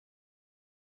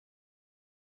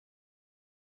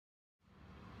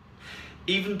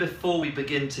Even before we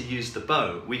begin to use the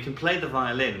bow, we can play the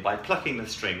violin by plucking the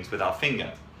strings with our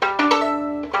finger.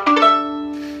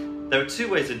 There are two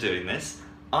ways of doing this.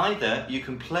 Either you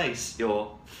can place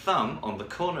your thumb on the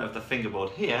corner of the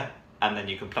fingerboard here, and then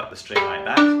you can pluck the string like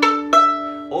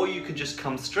that. Or you can just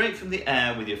come straight from the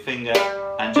air with your finger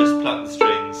and just pluck the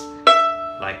strings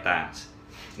like that.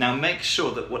 Now make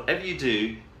sure that whatever you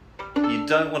do, you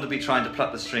don't want to be trying to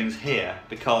pluck the strings here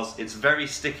because it's very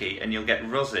sticky and you'll get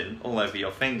rosin all over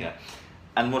your finger.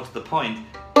 And what's the point?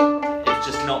 It's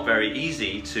just not very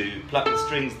easy to pluck the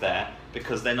strings there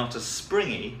because they're not as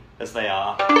springy as they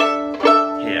are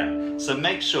here. So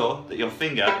make sure that your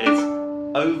finger is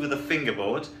over the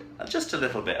fingerboard, just a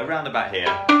little bit, around about here,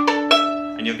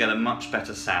 and you'll get a much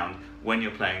better sound when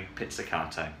you're playing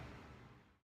pizzicato.